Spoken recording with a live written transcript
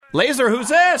Laser, who's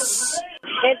this?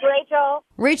 It's Rachel.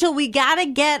 Rachel, we got to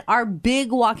get our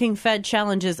big Walking Fed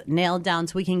challenges nailed down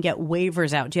so we can get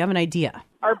waivers out. Do you have an idea?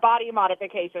 Are body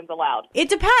modifications allowed? It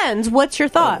depends. What's your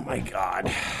thought? Oh, my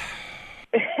God.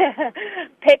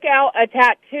 Pick out a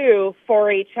tattoo for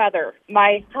each other.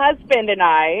 My husband and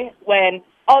I, when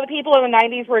all the people in the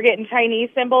 90s were getting Chinese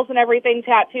symbols and everything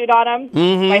tattooed on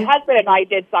them, my husband and I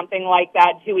did something like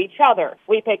that to each other.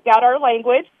 We picked out our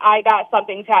language. I got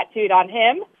something tattooed on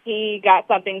him. He got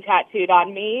something tattooed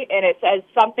on me, and it says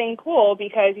something cool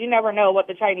because you never know what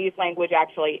the Chinese language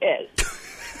actually is.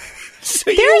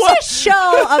 So there's a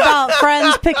show about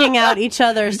friends picking out each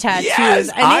other's tattoos,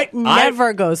 and it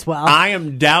never goes well. I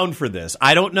am down for this.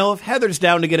 I don't know if Heather's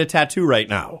down to get a tattoo right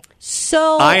now.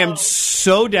 So I am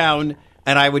so down,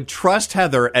 and I would trust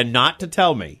Heather and not to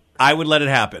tell me. I would let it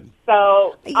happen.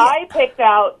 So I picked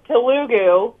out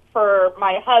Telugu for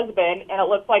my husband, and it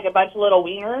looks like a bunch of little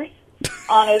wieners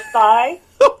on his thigh.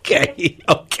 Okay.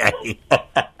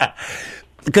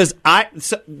 Because I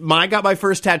got my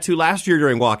first tattoo last year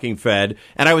during Walking Fed,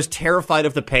 and I was terrified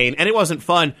of the pain, and it wasn't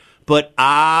fun, but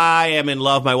I am in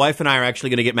love. My wife and I are actually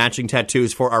going to get matching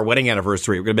tattoos for our wedding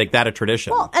anniversary. We're going to make that a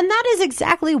tradition. Well, and that is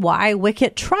exactly why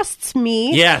Wicket trusts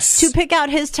me to pick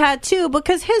out his tattoo,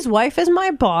 because his wife is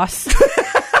my boss.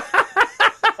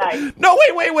 Nice. No,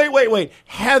 wait.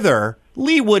 Heather,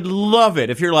 Lee would love it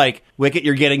if you're like, Wicket,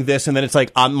 you're getting this, and then it's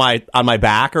like on my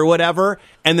back or whatever,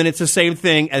 and then it's the same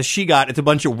thing as she got. It's a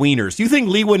bunch of wieners. Do you think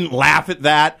Lee wouldn't laugh at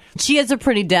that? She is a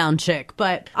pretty down chick,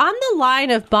 but on the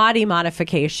line of body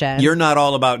modification, you're not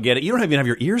all about getting. You don't even have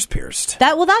your ears pierced.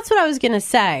 That's what I was going to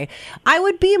say. I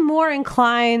would be more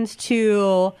inclined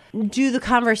to do the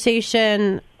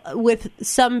conversation with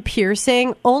some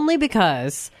piercing, only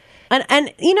because.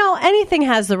 And you know, anything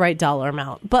has the right dollar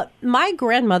amount. But my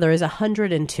grandmother is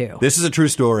 102. This is a true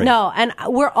story. No, and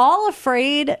we're all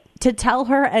afraid to tell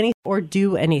her anything or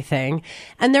do anything.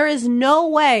 And there is no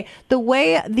way, the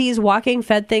way these Walking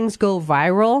Fed things go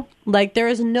viral, like there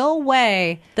is no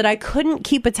way that I couldn't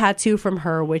keep a tattoo from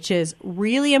her, which is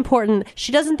really important.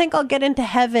 She doesn't think I'll get into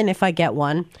heaven if I get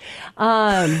one.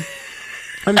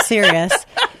 I'm serious.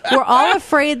 We're all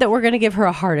afraid that we're going to give her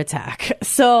a heart attack.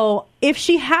 So if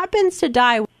she happens to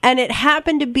die, and it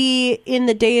happened to be in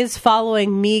the days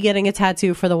following me getting a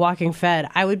tattoo for the Walking Fed,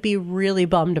 I would be really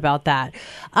bummed about that.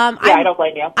 I don't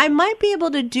blame you. I might be able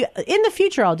to do, in the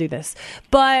future I'll do this,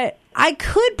 but I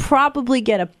could probably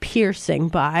get a piercing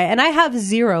by, and I have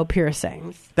 0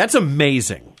 piercings. That's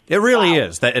amazing. It really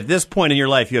is. That at this point in your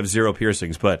life, you have 0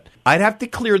 piercings. But I'd have to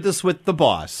clear this with the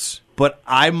boss. But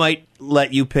I might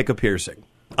let you pick a piercing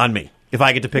on me if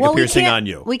I get to pick a piercing on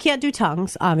you. We can't do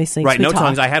tongues, obviously. Right, no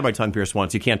tongues. I had my tongue pierced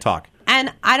once. You can't talk.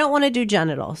 And I don't want to do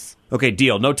genitals. Okay,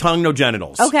 deal. No tongue, no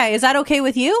genitals. Okay, is that okay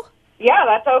with you? Yeah,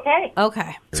 that's okay.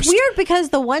 Okay. It's weird because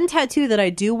the one tattoo that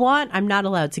I do want, I'm not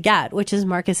allowed to get, which is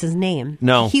Marcus's name.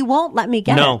 No. He won't let me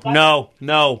get it. No.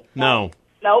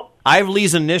 Nope. I have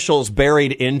Lee's initials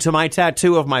buried into my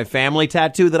tattoo of my family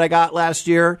tattoo that I got last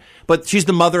year, but she's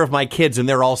the mother of my kids, and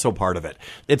they're also part of it.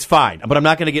 It's fine, but I'm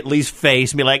not going to get Lee's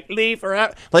face and be like, Lee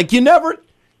forever. Like, you never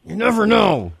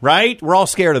know, right? We're all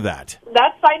scared of that.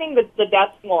 That's signing the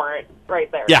death warrant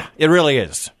right there. Yeah, it really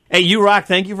is. Hey, you rock.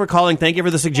 Thank you for calling. Thank you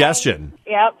for the suggestion.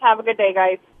 Yep. Have a good day,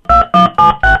 guys.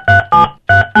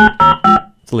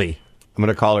 It's Lee. I'm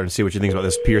going to call her and see what she thinks about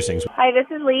this piercings. Hi, this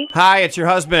is Lee. Hi, it's your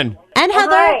husband. And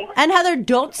Heather, Hi.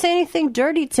 Don't say anything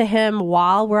dirty to him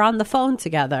while we're on the phone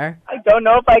together. I don't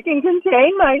know if I can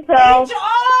contain myself.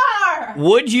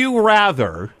 Would you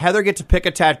rather Heather get to pick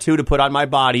a tattoo to put on my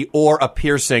body or a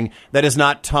piercing that is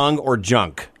not tongue or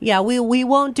junk? Yeah, we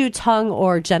won't do tongue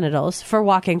or genitals for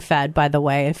Walking Fed, by the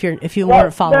way, if you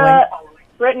weren't following.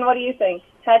 Britton, what do you think?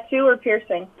 Tattoo or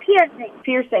piercing?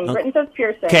 Piercing. Okay. Britton says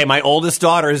piercing. Okay, my oldest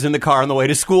daughter is in the car on the way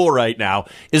to school right now.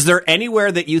 Is there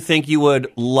anywhere that you think you would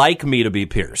like me to be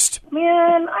pierced? Man,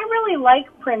 I really like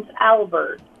Prince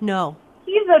Albert. No.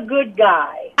 He's a good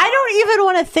guy. I don't even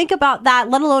want to think about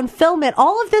that, let alone film it.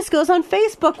 All of this goes on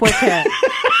Facebook with him.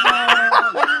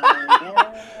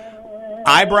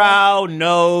 Eyebrow,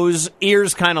 nose,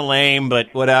 ears kind of lame,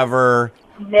 but whatever.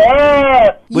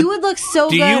 No. You would look so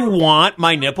good. Do you want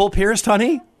my nipple pierced,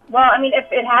 honey? Well, I mean, if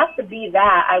it has to be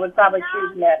that, I would probably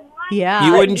choose nip. Yeah.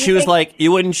 You wouldn't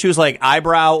choose like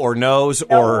eyebrow or nose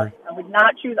or. I would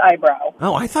not choose eyebrow.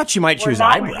 Oh, I thought she might choose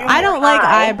eyebrow. I don't like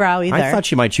eyebrow either. I thought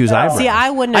she might choose eyebrow. See, I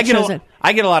wouldn't have chosen.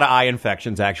 I get a lot of eye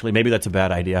infections, actually. Maybe that's a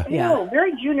bad idea. Yeah. Ew,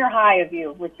 very junior high of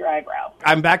you with your eyebrow.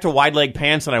 I'm back to wide leg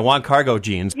pants and I want cargo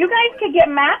jeans. You guys could get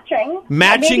matching.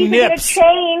 Matching Maybe you could nips. Get a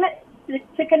chain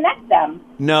to connect them.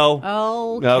 No.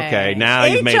 Okay. Now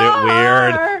you've made it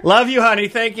weird. Love you, honey.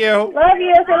 Thank you. Love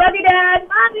you. So love you, Dad.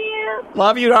 Love you.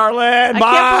 Love you, darling. I Bye.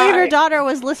 can't believe your daughter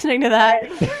was listening to that.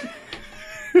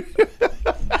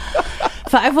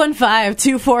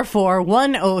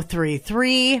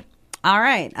 515-244-1033. All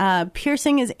right.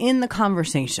 Piercing is in the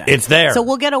conversation. It's there. So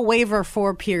we'll get a waiver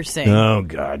for piercing. Oh,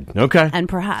 God. Okay. And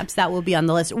perhaps that will be on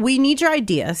the list. We need your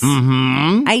ideas.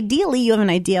 Mm-hmm. Ideally, you have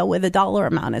an idea with a dollar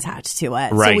amount attached to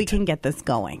it. Right. So we can get this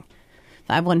going.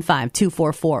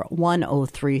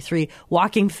 515-244-1033.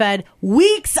 Walking Fed,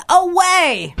 weeks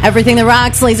away. Everything that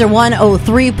rocks, Laser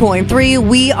 103.3.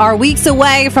 We are weeks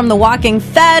away from the Walking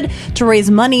Fed to raise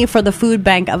money for the Food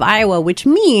Bank of Iowa, which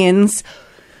means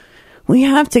we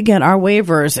have to get our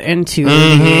waivers into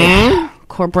the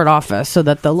corporate office so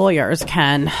that the lawyers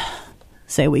can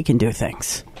say we can do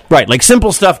things. Right. Like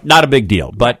simple stuff, not a big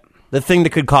deal. But the thing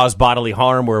that could cause bodily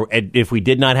harm, where if we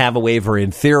did not have a waiver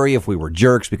in theory, if we were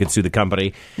jerks, we could sue the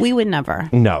company. We would never.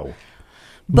 No.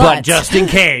 But just in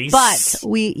case.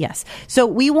 So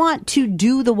we want to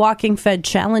do the Walking Fed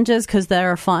challenges because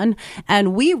they're fun.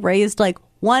 And we raised like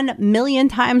 1 million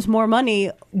times more money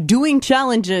doing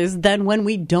challenges than when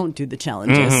we don't do the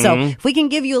challenges. So if we can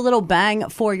give you a little bang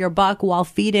for your buck while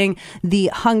feeding the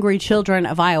hungry children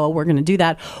of Iowa, we're going to do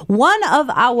that. One of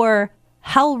our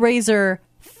Hellraiser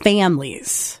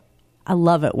families. I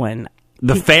love it when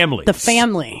the family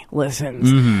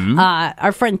listens.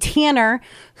 Our friend Tanner,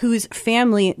 whose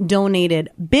family donated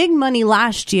big money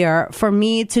last year for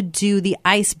me to do the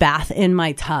ice bath in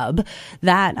my tub.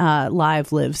 That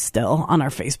live lives still on our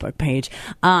Facebook page.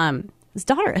 His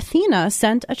daughter Athena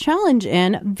sent a challenge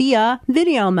in via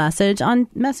video message on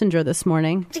Messenger this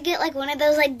morning. To get like one of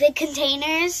those like big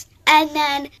containers, and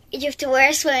then you have to wear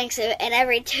a swimming suit, and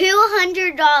every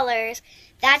 $200,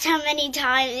 that's how many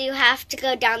times you have to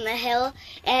go down the hill,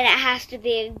 and it has to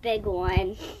be a big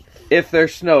one. If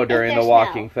there's snow during the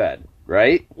Walking Fed,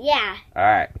 right? Yeah. All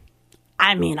right.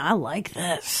 I mean, I like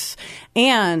this.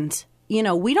 And, you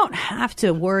know, we don't have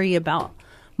to worry about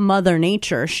Mother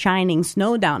Nature shining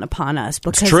snow down upon us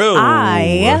because true.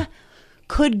 I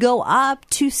could go up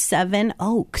to Seven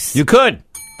Oaks. You could.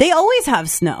 They always have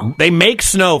snow. They make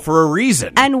snow for a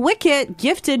reason. And Wicket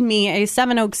gifted me a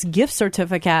Seven Oaks gift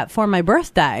certificate for my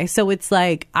birthday. So it's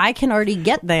like I can already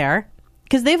get there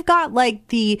because they've got like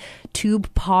the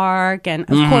tube park. And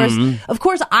of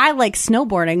course, I like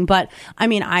snowboarding. But I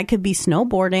mean, I could be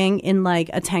snowboarding in like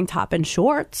a tank top and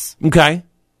shorts. Okay.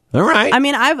 All right. I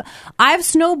mean, I've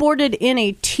snowboarded in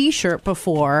a T-shirt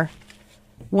before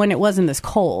when it wasn't this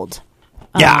cold.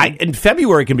 Yeah, and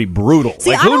February can be brutal. See,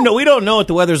 like we don't know what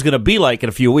the weather's going to be like in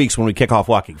a few weeks when we kick off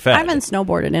Walking Fed. I haven't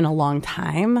snowboarded in a long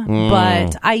time,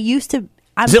 but I used to.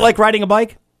 Is it like riding a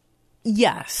bike?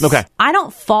 Yes. Okay. I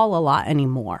don't fall a lot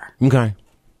anymore. Okay.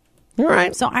 All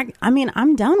right. So I mean,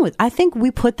 I'm down with. I think we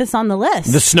put this on the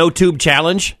list. The snow tube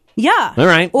challenge. Yeah. All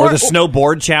right. Or the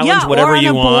snowboard challenge, whatever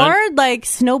you want. Board, like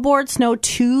snowboard, snow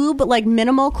tube, like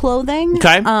minimal clothing.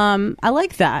 Okay. I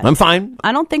like that. I'm fine.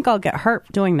 I don't think I'll get hurt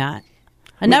doing that.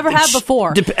 I never have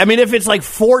before. I mean, if it's like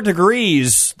 4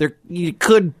 degrees, you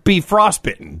could be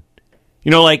frostbitten.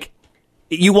 You know, like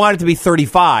you want it to be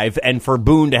 35 and for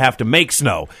Boone to have to make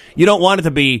snow. You don't want it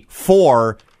to be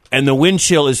 4 and the wind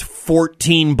chill is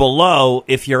 14 below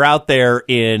if you're out there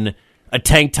in a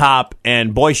tank top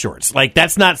and boy shorts. Like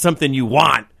that's not something you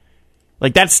want.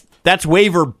 Like that's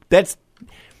waiver.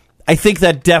 I think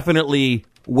that definitely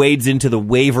wades into the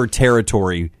waiver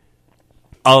territory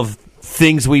of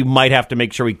things we might have to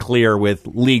make sure we clear with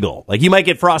legal. Like you might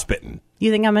get frostbitten.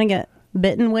 You think I'm going to get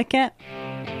bitten, Wicket?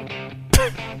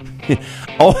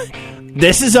 Oh,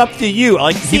 this is up to you.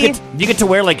 Like you get to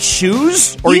wear like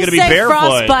shoes, or are you going to be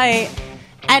barefoot? Frostbite,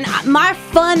 and my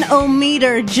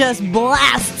fun-o-meter just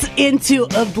blasts into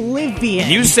oblivion.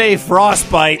 You say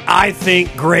frostbite, I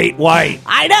think great white.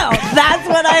 I know. That's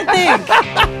what I think.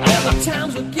 Well, the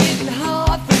times are getting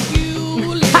hard for you.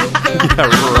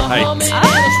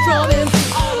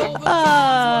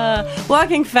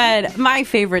 Walking Fed, my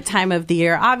favorite time of the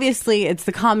year. Obviously, it's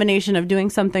the combination of doing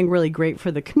something really great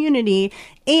for the community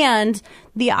and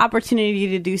the opportunity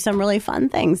to do some really fun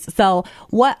things. So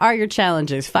what are your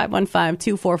challenges?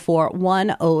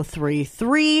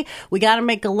 515-244-1033. We got to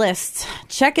make a list.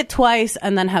 Check it twice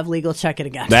and then have legal check it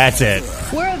again. That's it.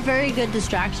 We're a very good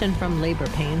distraction from labor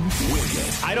pains.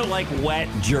 I don't like wet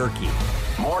jerky.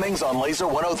 Mornings on Laser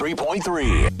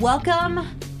 103.3. Welcome,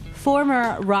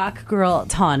 former rock girl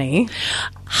Tawny.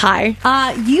 Hi.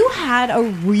 You had a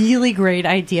really great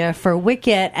idea for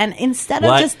Wicket, and instead of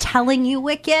What? just telling you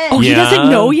Wicket, Oh, he doesn't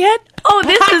know yet? Oh,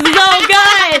 this is so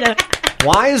good.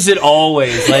 Why is it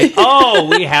always like, oh,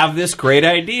 we have this great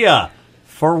idea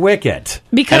for Wicket,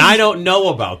 and I don't know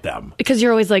about them? Because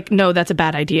you're always like, no, that's a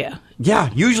bad idea. Yeah,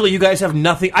 usually you guys have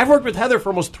nothing. I've worked with Heather for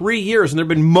almost 3 years, and there have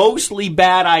been mostly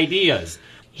bad ideas.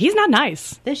 He's not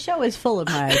nice. This show is full of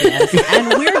my ideas, and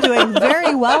we're doing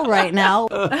very well right now.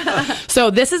 So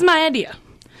this is my idea.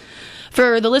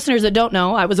 For the listeners that don't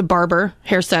know, I was a barber,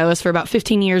 hairstylist for about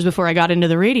 15 years before I got into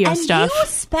the radio stuff. And you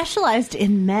specialized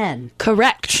in men.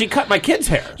 Correct. She cut my kid's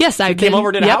hair. Yes, I came over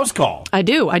and did a house call. I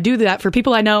do. I do that for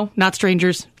people I know, not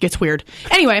strangers. Gets weird.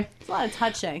 Anyway. It's a lot of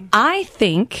touching. I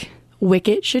think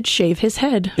Wicket should shave his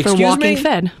head for Excuse Walking me?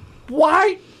 Fed.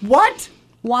 Why? What?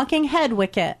 Walking head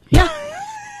Wicket. Yeah.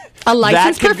 A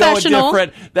licensed professional.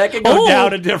 That could go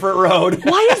down a different road.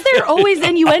 Why is there always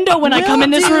innuendo when I come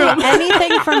in this room?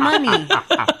 Anything for money.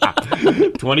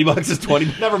 $20 is 20.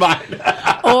 Never mind.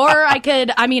 Or I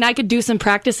could do some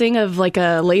practicing of like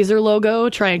a laser logo,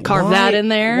 try and carve that in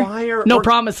there. No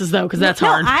promises though, because that's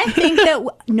hard. I think that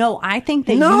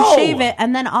you shave it,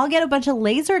 and then I'll get a bunch of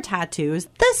laser tattoos.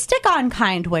 The stick-on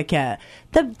kind, Wicket.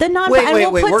 The non.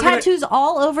 We'll put tattoos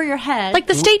all over your head, like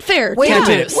the state fair Wait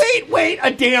tattoos. Wait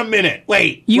a damn minute.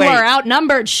 You are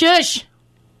outnumbered. Shush.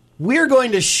 We're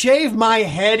going to shave my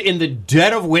head in the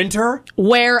dead of winter?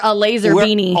 Wear a laser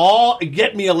beanie.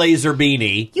 Get me a laser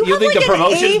beanie. You think like the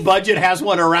promotions budget has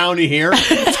one around here?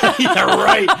 Yeah,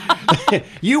 right.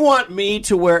 You want me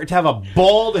to have a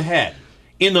bald head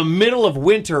in the middle of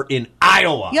winter in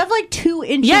Iowa? You have like 2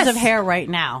 inches of hair right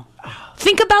now.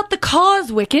 Think about the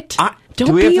cause, Wicket.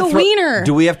 Don't be a wiener.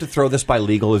 Do we have to throw this by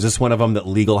legal? Is this one of them that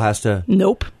legal has to?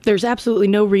 Nope. There's absolutely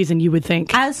no reason you would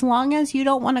think. As long as you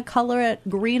don't want to color it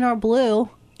green or blue.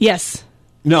 Yes.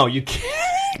 No, you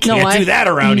can't do that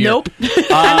around here. Nope.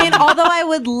 I mean, although I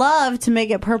would love to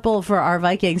make it purple for our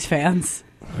Vikings fans.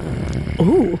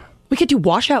 Ooh. We could do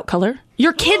washout color.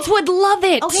 Your kids would love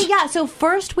it. Okay, yeah. So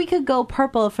first we could go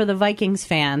purple for the Vikings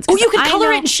fans. Oh, you could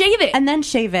color it and shave it. And then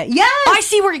shave it. Yes! I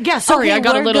see where... Yeah, sorry, okay, I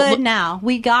got a little... We're good now.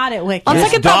 We got it, Wicket. On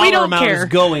second thought, we don't amount care. Is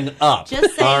going up.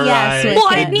 Just say all yes, right. Wicket.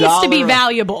 Well, it needs to be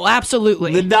valuable.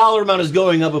 Absolutely. The dollar amount is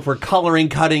going up if we're coloring,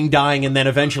 cutting, dyeing, and then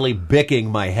eventually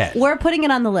bicking my head. We're putting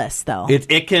it on the list, though.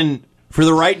 It can... For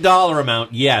the right dollar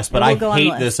amount, yes, but I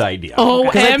hate this idea.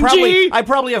 OMG! I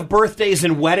probably have birthdays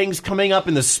and weddings coming up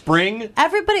in the spring.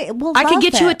 Everybody will I love could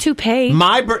get you a toupee. No,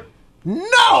 I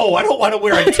don't want to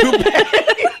wear a toupee.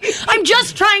 I'm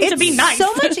just trying to be nice. It's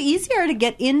so much easier to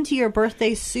get into your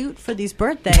birthday suit for these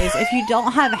birthdays if you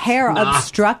don't have hair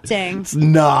obstructing. It's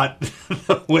not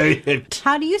the way it...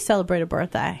 How do you celebrate a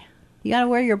birthday? You got to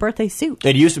wear your birthday suit.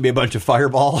 It used to be a bunch of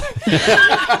Fireball.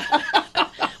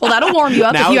 Well, that'll warm you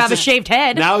up Now if you it's have a shaved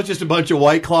head. Now it's just a bunch of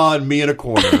White Claw and me in a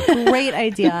corner. Great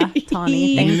idea,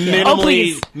 Tawny. Thank you.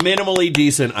 Minimally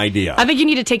decent idea. I think you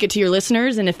need to take it to your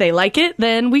listeners, and if they like it,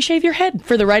 then we shave your head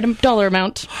for the right dollar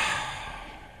amount.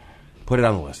 Put it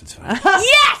on the list. It's fine.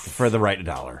 Yes! For the right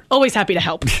dollar. Always happy to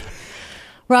help.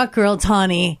 Rock Girl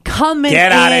Tawny coming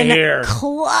Get out in of here.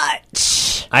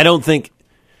 clutch. I don't think...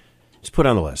 Just put it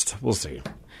on the list. We'll see.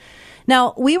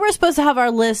 Now, we were supposed to have our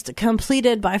list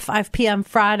completed by 5 p.m.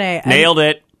 Friday. Nailed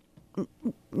it.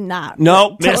 Not.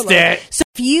 Nope, missed it. So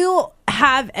if you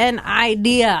have an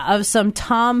idea of some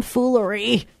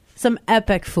tomfoolery, some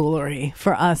epic foolery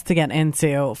for us to get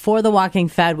into for the Walking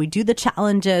Fed, we do the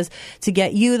challenges to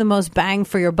get you the most bang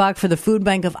for your buck for the Food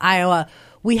Bank of Iowa.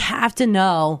 We have to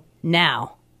know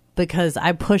now, because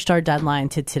I pushed our deadline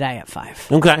to today at 5.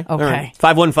 Okay. Okay. Right.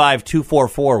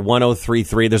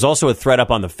 515-244-1033. There's also a thread up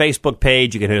on the Facebook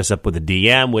page. You can hit us up with a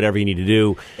DM, whatever you need to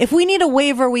do. If we need a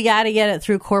waiver, we got to get it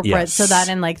through corporate Yes. so that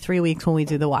in like 3 weeks when we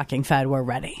do the Walking Fed, we're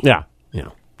ready. Yeah.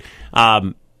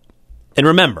 And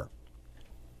remember,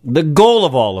 the goal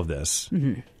of all of this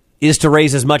is to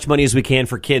raise as much money as we can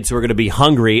for kids who are going to be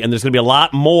hungry, and there's going to be a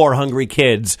lot more hungry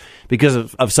kids because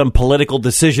of some political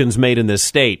decisions made in this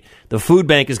state. The food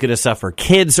bank is going to suffer.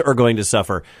 Kids are going to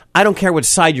suffer. I don't care what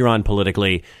side you're on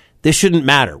politically. This shouldn't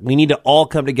matter. We need to all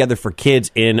come together for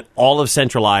kids in all of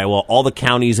central Iowa, all the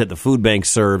counties that the food bank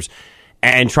serves,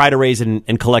 and try to raise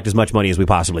and collect as much money as we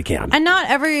possibly can. And not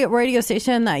every radio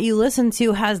station that you listen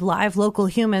to has live local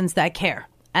humans that care.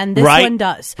 And this Right. one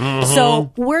does. Mm-hmm.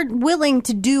 So we're willing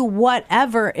to do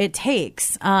whatever it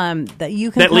takes that you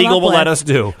can. That come legal up will with. let us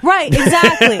do. Right,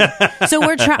 exactly. So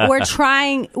we're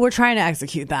trying to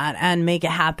execute that and make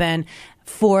it happen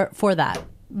for that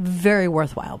very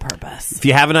worthwhile purpose. If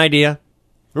you have an idea,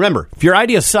 remember, if your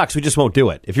idea sucks, we just won't do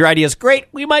it. If your idea is great,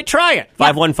 we might try it.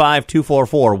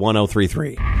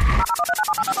 515-244-1033.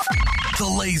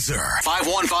 The Laser.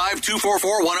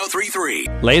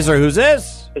 515-244-1033. Laser, who's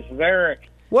this? This is Eric.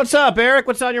 What's up, Eric?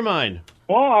 What's on your mind?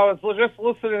 Well, I was just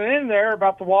listening in there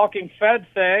about the Walking Fed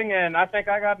thing, and I think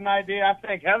I got an idea I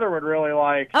think Heather would really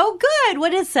like. Oh, good.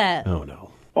 What is it? Oh,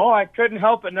 no. Well, I couldn't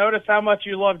help but notice how much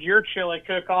you loved your chili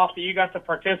cook-off that you got to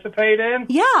participate in.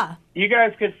 Yeah. You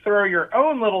guys could throw your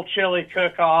own little chili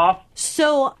cook-off.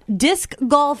 So, Disc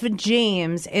Golf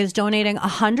James is donating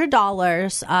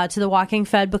 $100 to the Walking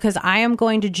Fed because I am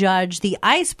going to judge the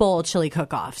Ice Bowl chili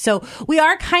cook-off. So, we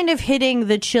are kind of hitting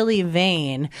the chili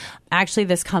vein actually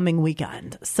this coming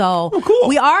weekend. So, cool.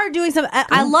 We are doing some.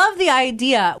 I love the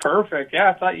idea. Perfect.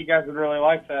 Yeah, I thought you guys would really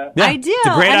like that. Yeah, I do. It's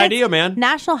a great And idea, it's man.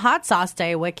 National Hot Sauce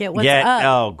Day, Wicket. What's Yeah. up?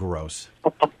 Oh, gross.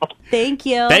 Thank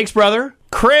you. Thanks, brother.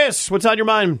 Chris, what's on your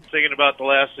mind? Thinking about the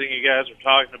last thing you guys were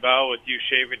talking about with you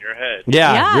shaving your head.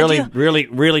 Yeah,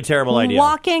 really terrible idea.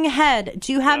 Walking head.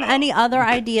 Do you have any other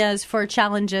ideas for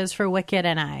challenges for Wicket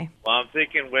and I? Well, I'm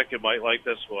thinking Wicked might like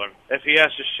this one. If he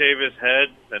has to shave his head,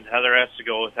 then Heather has to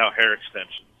go without hair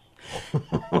extensions.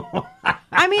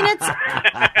 I mean, it's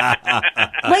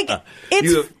like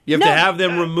it's you have to have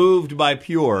them removed by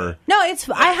Pure. No, it's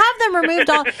I have them removed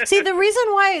all. See, the reason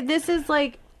why this is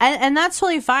like, and that's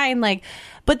totally fine. Like,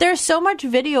 but there's so much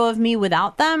video of me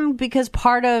without them because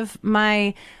part of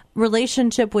my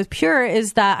relationship with Pure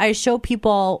is that I show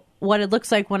people what it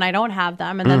looks like when I don't have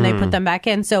them, and then they put them back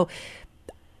in. So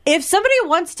if somebody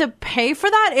wants to pay for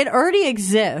that, it already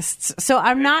exists. So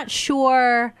I'm not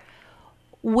sure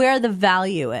where the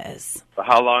value is. So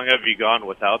how long have you gone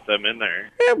without them in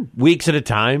there? Weeks at a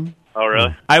time. Oh,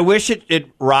 really? I wish it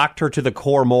rocked her to the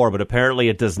core more, but apparently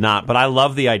it does not. But I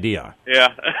love the idea.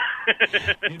 Yeah.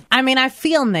 I mean, I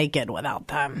feel naked without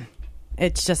them.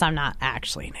 It's just I'm not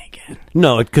actually naked.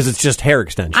 No, because it's just hair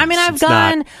extensions. I mean,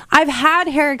 I've had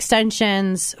hair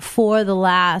extensions for the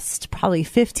last probably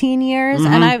 15 years,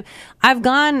 and I've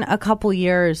gone a couple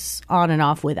years on and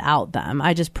off without them.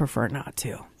 I just prefer not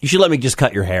to. You should let me just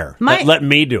cut your hair. Let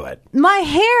me do it. My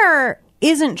hair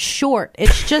isn't short.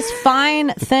 It's just fine,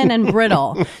 thin, and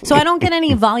brittle. So I don't get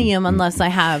any volume unless I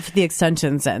have the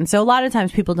extensions in. So a lot of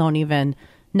times people don't even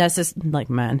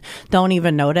don't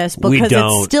even notice because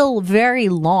it's still very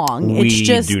long. We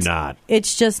do not.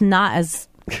 It's just not as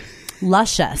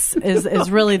luscious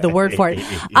is really the word for it.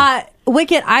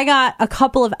 Wicket, I got a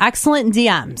couple of excellent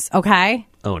DMs, okay?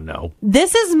 Oh, no.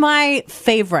 This is my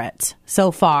favorite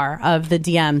so far of the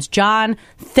DMs. John,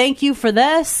 thank you for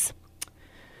this.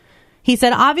 He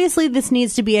said, obviously this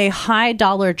needs to be a high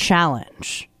dollar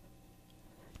challenge.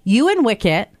 You and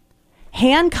Wicket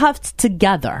handcuffed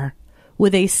together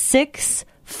with a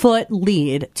 6-foot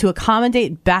lead to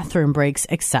accommodate bathroom breaks,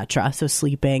 etc. So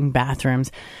sleeping,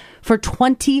 bathrooms, for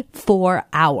 24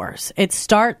 hours. It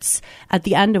starts at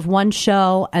the end of one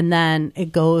show and then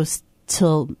it goes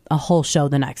till a whole show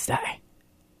the next day.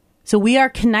 So we are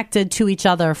connected to each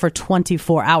other for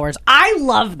 24 hours. I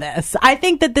love this. I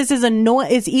think that this is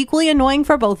equally annoying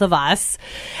for both of us,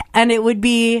 and it would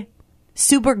be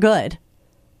super good.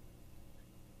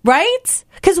 Right?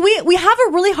 Because we have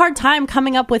a really hard time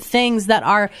coming up with things that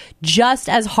are just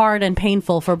as hard and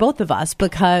painful for both of us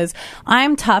because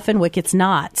I'm tough and Wicket's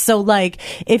not. So, like,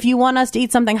 if you want us to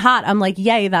eat something hot, I'm like,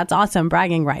 yay, that's awesome,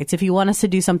 bragging rights. If you want us to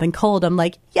do something cold, I'm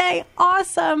like, yay,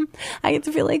 awesome. I get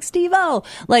to feel like Steve-O.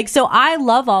 Like, so I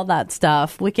love all that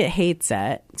stuff. Wicket hates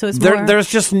it. So it's There's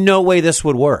just no way this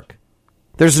would work.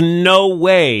 There's no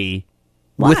way...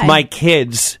 Why? With my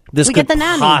kids, this could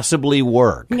possibly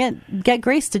work. Get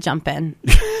Grace to jump in.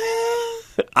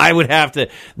 I would have to.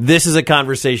 This is a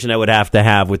conversation I would have to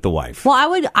have with the wife. Well,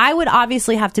 I would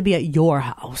obviously have to be at your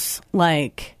house,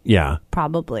 like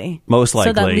probably most likely,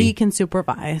 so that we can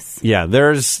supervise. Yeah,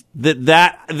 there's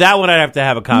that one. I'd have to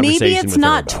have a conversation. Maybe it's with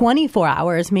not her about. 24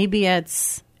 hours. Maybe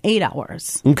it's 8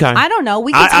 hours. Okay, I don't know.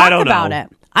 We can talk about it.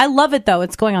 I love it, though.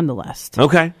 It's going on the list.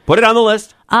 Okay. Put it on the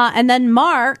list. And then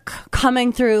Mark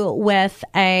coming through with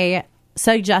a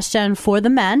suggestion for the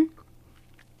men.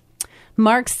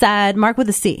 Mark said, Mark with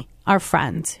a C, our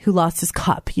friend who lost his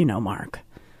cup. You know Mark.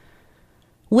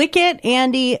 Wicket,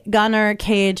 Andy, Gunnar,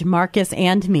 Cage, Marcus,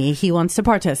 and me. He wants to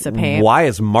participate. Why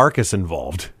is Marcus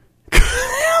involved?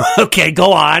 Okay,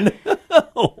 go on.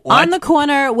 On the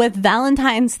corner with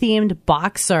Valentine's-themed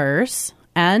boxers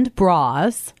and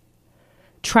bras,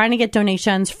 trying to get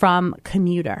donations from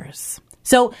commuters.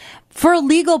 So for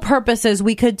legal purposes,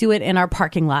 we could do it in our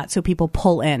parking lot so people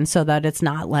pull in so that it's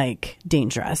not like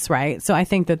dangerous, right? So I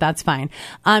think that that's fine.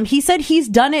 He said he's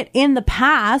done it in the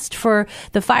past for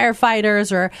the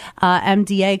firefighters or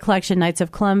MDA Collection Knights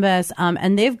of Columbus,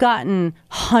 and they've gotten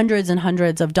hundreds and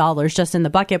hundreds of dollars just in the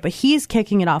bucket, but he's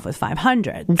kicking it off with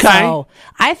 $500. Okay. So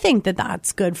I think that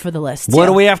that's good for the list. What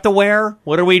do we have to wear?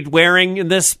 What are we wearing in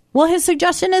this? Well, his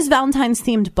suggestion is Valentine's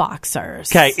themed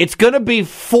boxers. Okay, it's going to be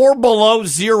 4 below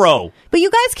 0. But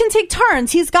you guys can take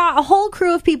turns. He's got a whole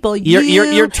crew of people.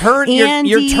 Your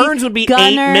turns would be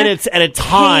Gunner, 8 minutes at a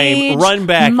time. Paige, Run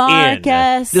back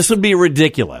Marcus. in. This would be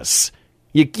ridiculous.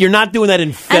 You're not doing that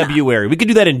in February. We could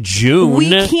do that in June. We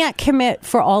can't commit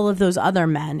for all of those other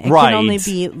men. It right. can only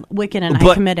be Wicked and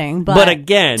I committing. But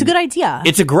again, it's a good idea.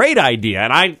 It's a great idea,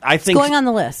 and I think it's going on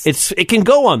the list. It can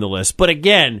go on the list. But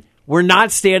again, we're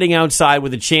not standing outside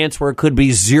with a chance where it could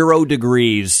be 0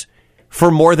 degrees for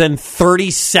more than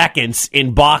 30 seconds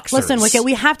in boxers. Listen, Wicked,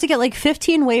 we have to get like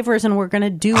 15 waivers, and we're going to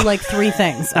do like 3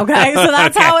 things. Okay, so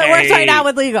that's how it works right now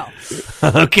with legal.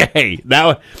 Okay,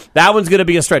 that one's going to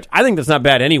be a stretch. I think that's not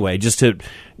bad anyway. Just to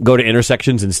go to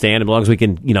intersections and stand, as long as we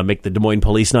can, make the Des Moines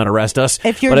police not arrest us.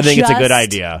 If you're but I think just it's a good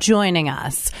idea. Joining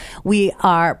us, we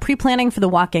are pre-planning for the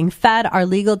Walking Fed. Our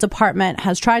legal department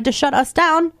has tried to shut us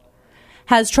down.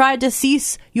 Has tried to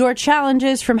cease your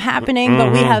challenges from happening,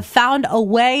 but we have found a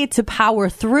way to power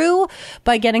through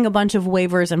by getting a bunch of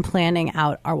waivers and planning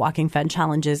out our Walking Fed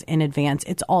challenges in advance.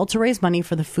 It's all to raise money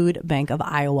for the Food Bank of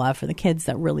Iowa for the kids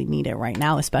that really need it right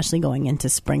now, especially going into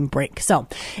spring break. So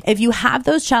if you have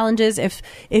those challenges, if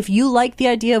you like the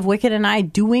idea of Wicked and I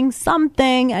doing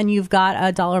something and you've got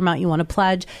a dollar amount you want to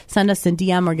pledge, send us a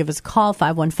DM or give us a call,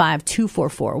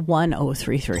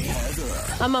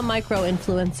 515-244-1033. I'm a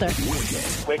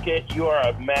micro-influencer. Wicket, you are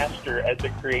a master at the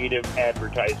creative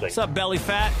advertising. What's up, belly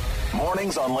fat?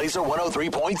 Mornings on Laser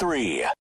 103.3.